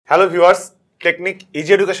Hello viewers, technique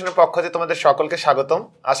easy এডুকেশনের পক্ষ থেকে তোমাদের সকলকে স্বাগতম।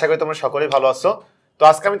 আশা করি তোমরা সকলেই ভালো আছো। তো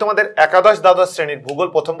আজকে আমি তোমাদের একাদশ দ্বাদশ শ্রেণীর ভূগোল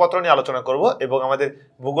প্রথম পত্র নিয়ে আলোচনা করব এবং আমাদের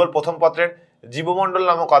ভূগোল প্রথম পত্রের জীবমণ্ডল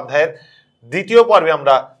নামক অধ্যায়ের দ্বিতীয় পর্বে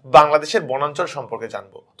আমরা বাংলাদেশের বনাঞ্চল সম্পর্কে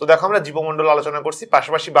জানবো। তো দেখো, আমরা জীবমণ্ডল আলোচনা করছি,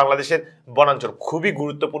 পাশাপাশি বাংলাদেশের বনাঞ্চল খুবই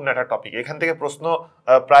গুরুত্বপূর্ণ একটা টপিক। এখান থেকে প্রশ্ন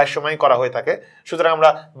প্রায় সময় করা হয়ে থাকে, সুতরাং আমরা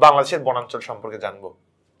বাংলাদেশের বনাঞ্চল সম্পর্কে জানবো।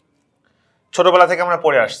 ছোটবেলা থেকে আমরা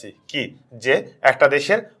পড়ে আসছি কি, যে একটা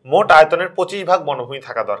দেশের মোট আয়তনের 25 ভাগ বনভূমি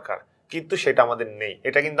থাকা দরকার, কিন্তু সেটা আমাদের নেই।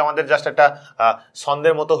 এটা কিন্তু আমাদের জাস্ট একটা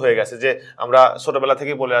ছন্দের মতো হয়ে গেছে, যে আমরা ছোটবেলা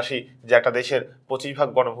থেকে বলে আসি যে একটা দেশের 25 ভাগ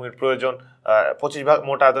বনভূমির প্রয়োজন, 25 ভাগ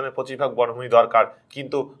মোট আয়তনের 25 ভাগ বনভূমি দরকার,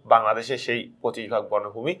 কিন্তু বাংলাদেশে সেই 25 ভাগ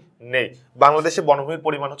বনভূমি নেই। বাংলাদেশে বনভূমির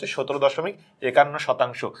পরিমাণ হচ্ছে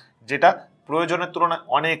 17.51%, যেটা প্রয়োজনের তুলনায়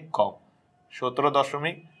অনেক কম।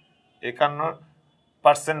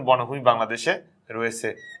 17.51% বনভূমি বাংলাদেশে রয়েছে।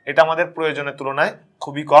 এটা আমাদের প্রয়োজনের তুলনায়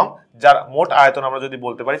খুবই কম, যার মোট আয়তন আমরা যদি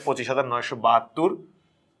বলতে পারি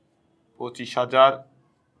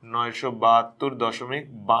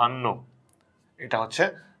 25,972.52। এটা হচ্ছে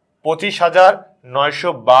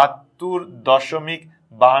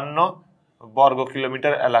 25,972.52 বর্গ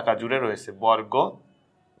কিলোমিটার এলাকা জুড়ে রয়েছে, বর্গ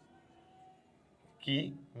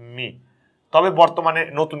কিমি। তবে বর্তমানে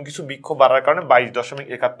নতুন কিছু বৃক্ষ বাড়ার কারণে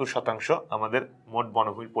 22.71% আমাদের মোট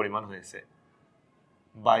বনভূমির পরিমাণ হয়েছে।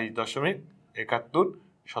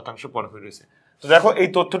 22.71% বনভূমি রয়েছে। তো দেখো, এই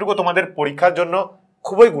তথ্যটুকু তোমাদের পরীক্ষার জন্য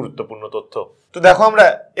খুবই গুরুত্বপূর্ণ তথ্য। তো দেখো, আমরা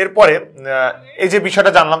এরপরে এই যে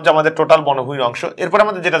বিষয়টা জানলাম যে আমাদের টোটাল বনভূমির অংশ, এরপরে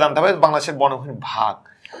আমাদের যেটা জানতে হবে বাংলাদেশের বনভূমির ভাগ।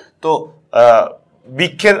 তো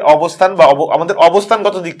বৃক্ষের অবস্থান বা আমাদের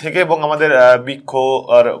অবস্থানগত দিক থেকে এবং আমাদের বৃক্ষ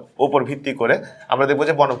উপর ভিত্তি করে আমরা দেখবো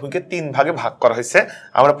যে বনভূমিকে 3 ভাগে ভাগ করা হয়েছে।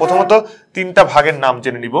 আমরা প্রথমত 3টা ভাগের নাম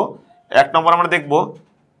জেনে নিব। 1 নম্বর আমরা দেখব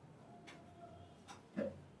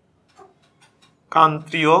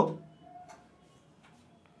ক্রান্তীয়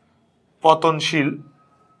পতনশীল,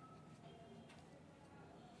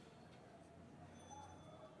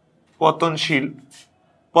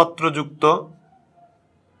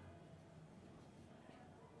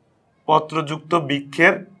 পত্রযুক্ত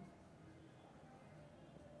বৃক্ষের,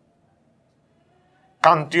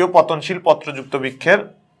 ক্রান্তীয় পতনশীল পত্রযুক্ত বৃক্ষের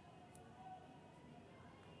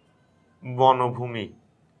বনভূমি।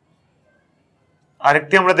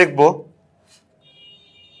 আরেকটি আমরা দেখব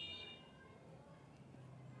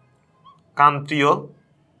ক্রান্তীয়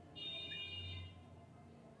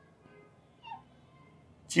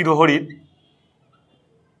চিরহরিৎ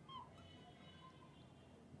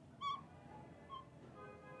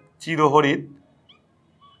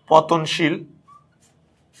পতনশীল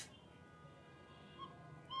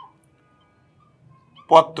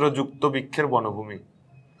পত্রযুক্ত বৃক্ষের বনভূমি।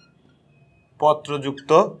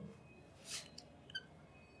 পত্রযুক্ত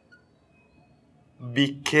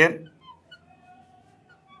বৃক্ষের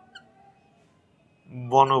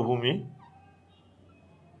বনভূমি।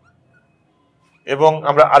 এবং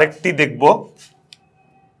আমরা আরেকটি দেখব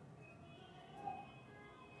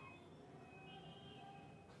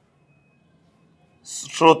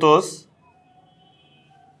স্রোতস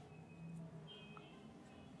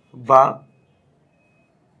বা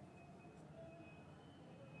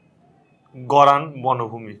গড়ান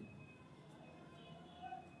বনভূমি।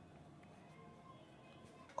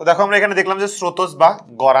 দেখো, আমরা এখানে দেখলাম যে স্রোতস বা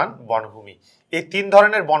গড়ান বনভূমি, এই 3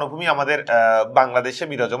 ধরনের বনভূমি আমাদের বাংলাদেশে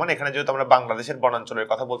বিরাজমান। এখানে যেহেতু আমরা বাংলাদেশের বনাঞ্চলের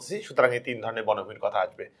কথা বলছি, সুতরাং এই 3 ধরনের বনভূমির কথা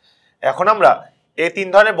আসবে। এখন আমরা এই 3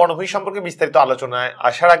 ধরনের বনভূমি সম্পর্কে বিস্তারিত আলোচনায়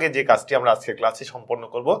আসার আগে যে কাজটি আমরা আজকের ক্লাসে সম্পন্ন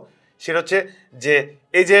করব, সেটা হচ্ছে যে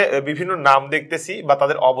এই যে বিভিন্ন নাম দেখতেছি বা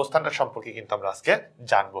তাদের অবস্থানটা সম্পর্কে কিন্তু আমরা আজকে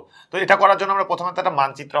জানবো। তো এটা করার জন্য আমরা প্রথমে একটা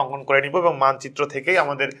মানচিত্র অঙ্কন করে নিব এবং মানচিত্র থেকেই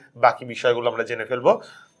আমাদের বাকি বিষয়গুলো আমরা জেনে ফেলবো।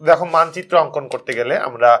 দেখো, মানচিত্র অঙ্কন করতে গেলে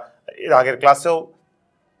আমরা এর আগের ক্লাসেও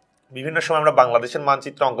বিভিন্ন সময় আমরা বাংলাদেশের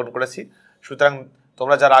মানচিত্র অঙ্কন করেছি, সুতরাং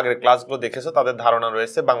তোমরা যারা আগের ক্লাসগুলো দেখেছো তাদের ধারণা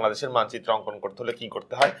রয়েছে বাংলাদেশের মানচিত্র অঙ্কন করতে হলে কি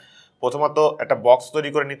করতে হয়। প্রথমত একটা বক্স তৈরি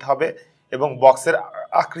করে নিতে হবে এবং বক্সের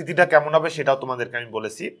আকৃতিটা কেমন হবে সেটাও তোমাদেরকে আমি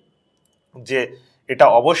বলেছি, যে এটা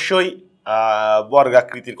অবশ্যই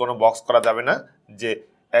বর্গাকৃতির কোনো বক্স করা যাবে না, যে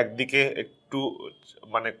একদিকে একটু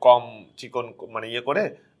মানে কম চিকন মানে ইয়ে করে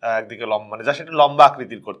একদিকে লম্বা, মানে যা সেটা লম্বা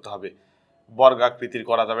আকৃতির করতে হবে, বর্গাকৃতির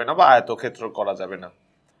করা যাবে না বা আয়তক্ষেত্র করা যাবে না।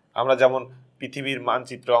 আমরা যেমন পৃথিবীর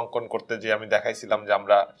মানচিত্র অঙ্কন করতে যে আমি দেখাইছিলাম যে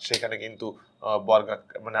আমরা সেখানে কিন্তু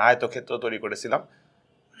মানে আয়তক্ষেত্র তৈরি করেছিলাম,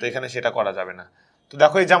 তো এখানে সেটা করা যাবে না। তো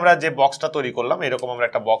দেখো, এই যে আমরা যে বক্সটা তৈরি করলাম, এরকম আমরা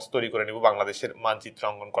একটা বক্স তৈরি করে নিব বাংলাদেশের মানচিত্র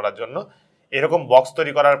অঙ্কন করার জন্য। এরকম বক্স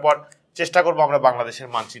তৈরি করার পর চেষ্টা করবো আমরা বাংলাদেশের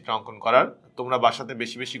মানচিত্র অঙ্কন করার। তোমরা বাসাতে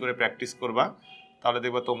বেশি বেশি করে প্র্যাকটিস করবা, তাহলে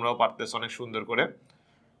দেখবা তোমরাও পারতেছো অনেক সুন্দর করে।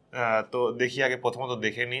 তো দেখি আগে প্রথমত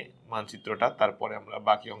দেখে নিই মানচিত্রটা, তারপরে আমরা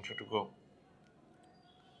বাকি অংশটুকু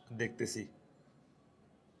দেখতেছি।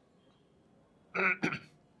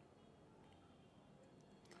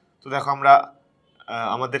 তো দেখো আমরা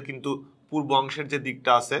আমাদের কিন্তু পূর্ব অংশের যে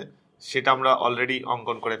দিকটা আছে সেটা আমরা অলরেডি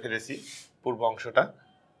অঙ্কন করে ফেলেছি, পূর্ব অংশটা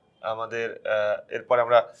আমাদের। এরপরে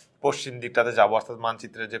আমরা পশ্চিম দিকটাতে যাব, অর্থাৎ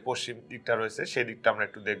মানচিত্রের যে পশ্চিম দিকটা রয়েছে সেই দিকটা আমরা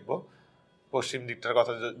একটু দেখব। পশ্চিম দিকটার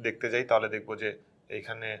কথা দেখতে যাই তাহলে দেখব যে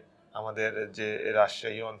এইখানে আমাদের যে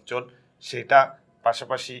রাজশাহী অঞ্চল সেটা,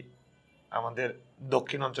 পাশাপাশি আমাদের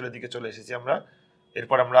দক্ষিণ অঞ্চলের দিকে চলে এসেছি আমরা।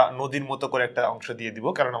 এরপর আমরা নদীর মতো করে একটা অংশ দিয়ে দিব,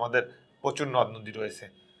 কারণ আমাদের প্রচুর নদ নদী রয়েছে।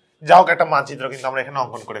 যা হোক, একটা মানচিত্র কিন্তু আমরা এখানে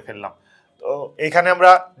অঙ্কন করে ফেললাম। তো এখানে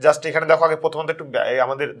আমরা জাস্ট এখানে দেখো আগে প্রথমত একটু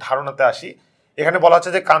আমাদের ধারণাতে আসি। এখানে বলা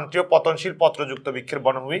হচ্ছে যে ক্রান্তীয় পতনশীল পত্রযুক্ত বৃক্ষের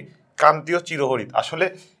বনভূমি ক্রান্তীয় চিরহরিত। আসলে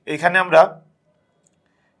এখানে আমরা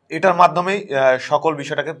এটার মাধ্যমেই সকল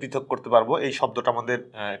বিষয়টাকে পৃথক করতে পারবো। এই শব্দটা আমাদের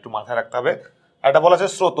একটু মাথায় রাখতে হবে। আর এটা বলা হচ্ছে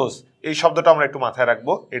স্রোতস, এই শব্দটা আমরা একটু মাথায়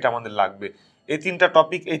রাখবো, এটা আমাদের লাগবে। এই তিনটা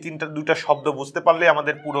টপিক, এই দুইটা শব্দ বুঝতে পারলে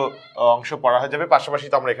আমাদের পুরো অংশ পড়া হয়ে যাবে। পাশাপাশি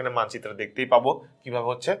তো আমরা এখানে মানচিত্র দেখতেই পাবো কিভাবে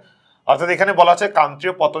হচ্ছে। অর্থাৎ এখানে বলা আছে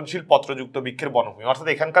ক্রান্তীয় পতনশীল পত্রযুক্ত বৃক্ষের বনভূমি, অর্থাৎ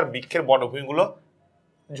এখানকার বৃক্ষের বনভূমিগুলো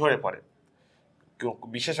ঝরে পড়ে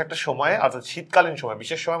বিশেষ একটা সময়ে, অর্থাৎ শীতকালীন সময়।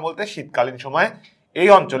 বিশেষ সময় বলতে শীতকালীন সময়ে এই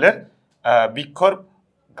অঞ্চলের বৃক্ষর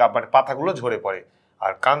মানে পাতাগুলো ঝরে পড়ে।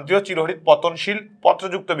 আর ক্রান্তীয় চিরহরিত পতনশীল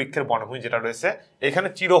পত্রযুক্ত বৃক্ষের বনভূমি যেটা রয়েছে এখানে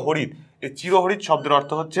চিরহরিত, এই চিরহরিত শব্দের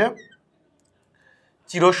অর্থ হচ্ছে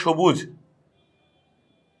চিরসবুজ,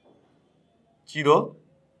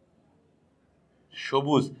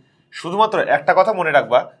 চিরসবুজ। শুধুমাত্র একটা কথা মনে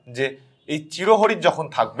রাখবা যে এই চিরহরিত যখন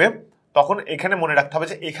থাকবে তখন এখানে মনে রাখতে হবে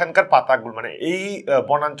যে এখানকার পাতাগুলো, মানে এই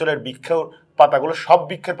বনাঞ্চলের বৃক্ষের পাতাগুলো, সব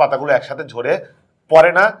বৃক্ষের পাতাগুলো একসাথে ঝরে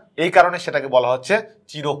পড়ে না, এই কারণে সেটাকে বলা হচ্ছে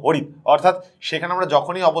চিরহরিত। অর্থাৎ সেখানে আমরা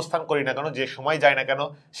যখনই অবস্থান করি না কেন, যে সময় যাই না কেন,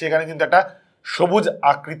 সেখানে কিন্তু একটা সবুজ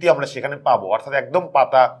আকৃতি আমরা সেখানে পাবো, অর্থাৎ একদম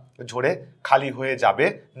পাতা ঝরে খালি হয়ে যাবে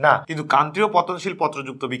না। কিন্তু ক্রান্তীয় পতনশীল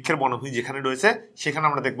পত্রযুক্ত বৃক্ষের বনভূমি যেখানে রয়েছে সেখানে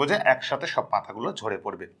আমরা দেখবো যে একসাথে সব পাতাগুলো ঝরে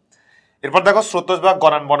পড়বে। এরপর দেখো স্রোতস বা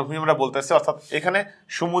গরান বনভূমি আমরা বলতেছি, অর্থাৎ এখানে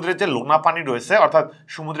সমুদ্রের যে লোনা পানি রয়েছে, অর্থাৎ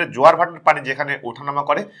সমুদ্রের জোয়ার ভাটার পানি যেখানে ওঠানামা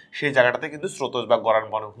করে সেই জায়গাটাতে কিন্তু স্রোতস বা গরান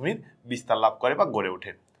বনভূমির বিস্তার লাভ করে বা গড়ে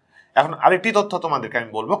ওঠে। এখন আরেকটি তথ্য তোমাদেরকে আমি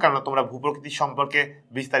বলবো, কারণ তোমরা ভূপ্রকৃতি সম্পর্কে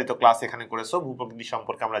বিস্তারিত ক্লাস এখানে করেছো, ভূপ্রকৃতি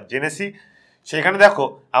সম্পর্কে আমরা জেনেছি। সেখানে দেখো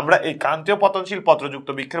আমরা এই ক্রান্তীয় পতনশীল পত্রযুক্ত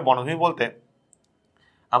বৃক্ষের বনভূমি বলতে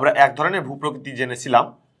আমরা এক ধরনের ভূপ্রকৃতি জেনেছিলাম,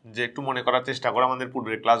 যে একটু মনে করার চেষ্টা করো। আমাদের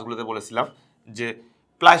পূর্বের ক্লাসগুলোতে বলেছিলাম যে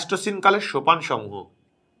প্লাইস্টোসিন কালের সোপান সমূহ,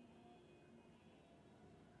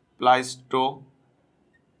 প্লাইস্টোসিন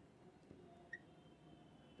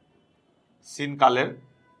কালের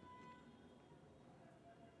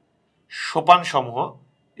সোপান সমূহ,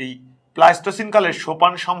 এই প্লাইস্টোসিন কালের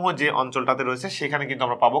সোপান সমূহ যে অঞ্চলটাতে রয়েছে সেখানে কিন্তু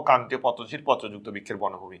আমরা পাবো ক্রান্তীয় পতনশীল পত্রযুক্ত বৃক্ষের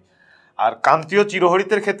বনভূমি। আর ক্রান্তীয়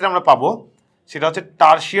চিরহরিতের ক্ষেত্রে আমরা পাবো সেটা হচ্ছে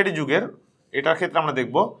টারশিয়ারি যুগের, এটার ক্ষেত্রে আমরা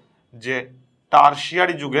দেখব যে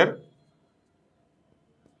টারশিয়ারি যুগের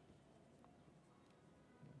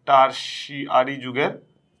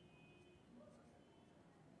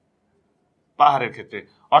পাহাড়ের ক্ষেত্রে,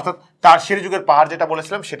 অর্থাৎ টারশিয়ারি যুগের পাহাড় যেটা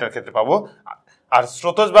বলেছিলাম সেটার ক্ষেত্রে পাবো। আর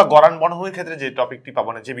স্রোতস বা গরান বনভূমির ক্ষেত্রে যে টপিকটি পাবো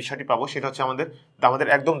না, যে বিষয়টি পাবো সেটা হচ্ছে আমাদের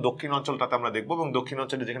একদম দক্ষিণ অঞ্চলটাতে আমরা দেখবো, এবং দক্ষিণ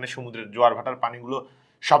অঞ্চলে যেখানে সমুদ্রের জোয়ার ভাটার পানিগুলো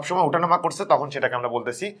সবসময় ওঠানামা করছে তখন সেটাকে আমরা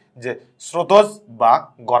বলতেছি যে স্রোতস বা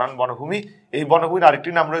গরান বনভূমি। এই বনভূমির আরেকটি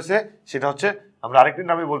নাম রয়েছে, সেটা হচ্ছে আমরা আরেকটি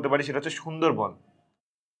নামে বলতে পারি, সেটা হচ্ছে সুন্দরবন।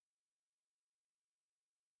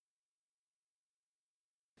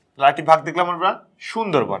 আরেকটি ভাগ দেখলাম আমরা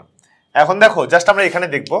সুন্দরবন। এখন দেখো জাস্ট আমরা এখানে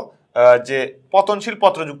দেখবো যে পতনশীল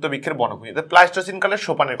পত্রযুক্ত বৃক্ষের বনভূমি, প্লাইস্টোসিন কালের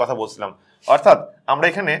সোপানের কথা বলছিলাম। অর্থাৎ আমরা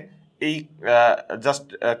এখানে এই জাস্ট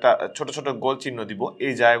একটা ছোট ছোট গোল চিহ্ন দিব,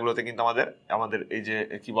 এই জায়গাগুলোতে কিন্তু আমাদের এই যে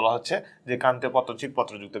কি বলা হচ্ছে যে ক্রান্তীয় পতনশীল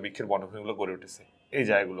পত্রযুক্ত বৃক্ষের বনভূমিগুলো গড়ে উঠেছে। এই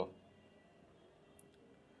জায়গাগুলো,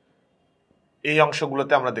 এই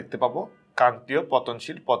অংশগুলোতে আমরা দেখতে পাবো ক্রান্তীয়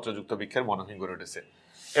পতনশীল পত্রযুক্ত বৃক্ষের বনভূমি গড়ে উঠেছে।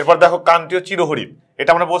 এরপর দেখো ক্রান্তীয় চিরহরিত, এটা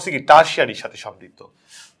আমরা বলছি কি টারশিয়ারির সাথে সম্পৃক্ত।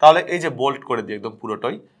 তাহলে এই যে বোল্ড করে দিই একদম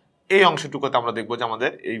পুরোটাই, এই অংশটুকুতে আমরা দেখবো যে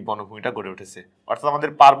আমাদের এই বনভূমিটা গড়ে উঠেছে। অর্থাৎ আমাদের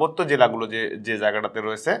পার্বত্য জেলাগুলো যে জায়গাটাতে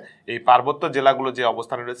রয়েছে, এই পার্বত্য জেলাগুলো যে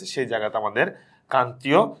অবস্থানে রয়েছে সেই জায়গাতে আমাদের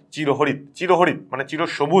ক্রান্তীয় চিরহরিত মানে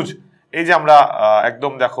চিরসবুজ, এই যে আমরা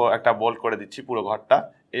একদম দেখো একটা বোল্ড করে দিচ্ছি পুরো ঘরটা,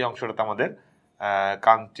 এই অংশটাতে আমাদের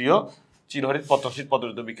ক্রান্তীয় চিরহরিত পতনশীল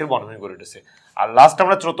পত্রযুক্ত বৃক্ষের বনভূমি গড়ে উঠেছে। আর লাস্ট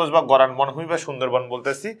আমরা স্রোতস বা গরান বনভূমি বা সুন্দরবন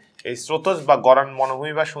বলতেছি। এই স্রোতস বা গরান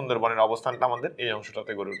বনভূমি বা সুন্দরবনের অবস্থানটা আমাদের এই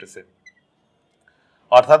অংশটাতে গড়ে উঠেছে।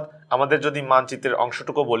 অর্থাৎ আমাদের যদি মানচিত্রের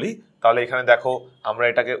অংশটুকু বলি তাহলে এখানে দেখো আমরা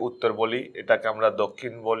এটাকে উত্তর বলি, এটাকে আমরা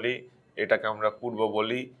দক্ষিণ বলি, এটাকে আমরা পূর্ব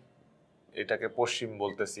বলি, এটাকে পশ্চিম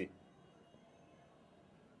বলতেছি,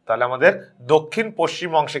 তাহলে আমাদের দক্ষিণ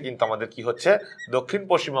পশ্চিম অংশে কিন্তু আমাদের কি হচ্ছে, দক্ষিণ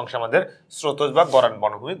পশ্চিম অংশে আমাদের স্রোতজ বা গরান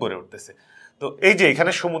বনভূমি গড়ে উঠতেছে। তো এই যে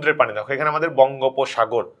এখানে সমুদ্রের পানি দেখো, এখানে আমাদের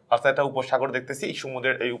বঙ্গোপসাগর অর্থাৎ একটা উপসাগর দেখতেছি, এই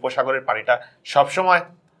সমুদ্রের এই উপসাগরের পানিটা সবসময়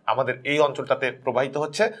আমাদের এই অঞ্চলটাতে প্রবাহিত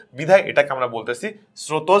হচ্ছে, বিধায় এটাকে আমরা বলতেছি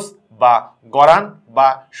স্রোতজ বা গরান বা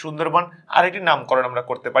সুন্দরবন। আর এটির নামকরণ আমরা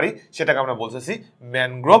করতে পারি, সেটাকে আমরা বলতেছি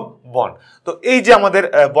ম্যানগ্রোভ বন। তো এই যে আমাদের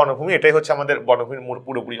বনভূমি, এটাই হচ্ছে আমাদের বনভূমির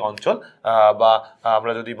পুরোপুরি অঞ্চল, বা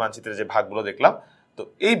আমরা যদি মানচিত্রের যে ভাগগুলো দেখলাম, তো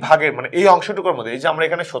এই ভাগের মানে এই অংশটুকুর মধ্যে এই যে আমরা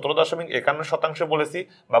এখানে 17.51% বলেছি,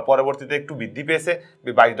 বা পরবর্তীতে একটু বৃদ্ধি পেয়েছে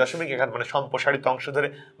 22.71, মানে সম্প্রসারিত অংশ ধরে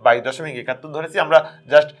 22.71 ধরেছি আমরা।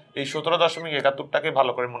 জাস্ট এই 17.71টাকে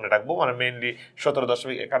ভালো করে মনে রাখবো, মানে মেইনলি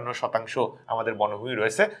 17.51% আমাদের বনভূমি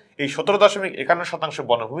রয়েছে। এই 17.51%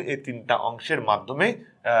 বনভূমি এই তিনটা অংশের মাধ্যমেই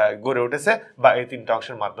গড়ে উঠেছে, বা এই তিনটা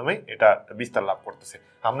অংশের মাধ্যমেই এটা বিস্তার লাভ করতেছে।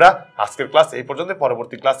 আমরা আজকের ক্লাস এই পর্যন্ত।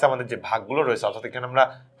 পরবর্তী ক্লাসে আমাদের যে ভাগগুলো রয়েছে, অর্থাৎ এখানে আমরা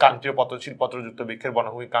ক্রান্তীয় পতনশীল পত্রযুক্ত বৃক্ষের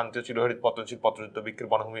বনভূমি, ক্রান্তীয় চিরহরিত পতনশীল পত্রযুক্ত বৃক্ষের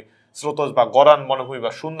বনভূমি, স্রোতজ বা গরান বনভূমি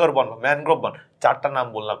বা সুন্দরবন বা ম্যানগ্রোভ বন, চারটা নাম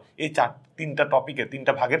বললাম, এই তিনটা টপিকে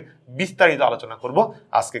তিনটা ভাগের বিস্তারিত আলোচনা করব।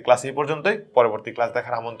 আজকে ক্লাস এই পর্যন্তই, পরবর্তী ক্লাস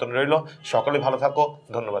দেখার আমন্ত্রণ রইল। সকলে ভালো থাকো,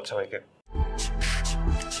 ধন্যবাদ সবাইকে।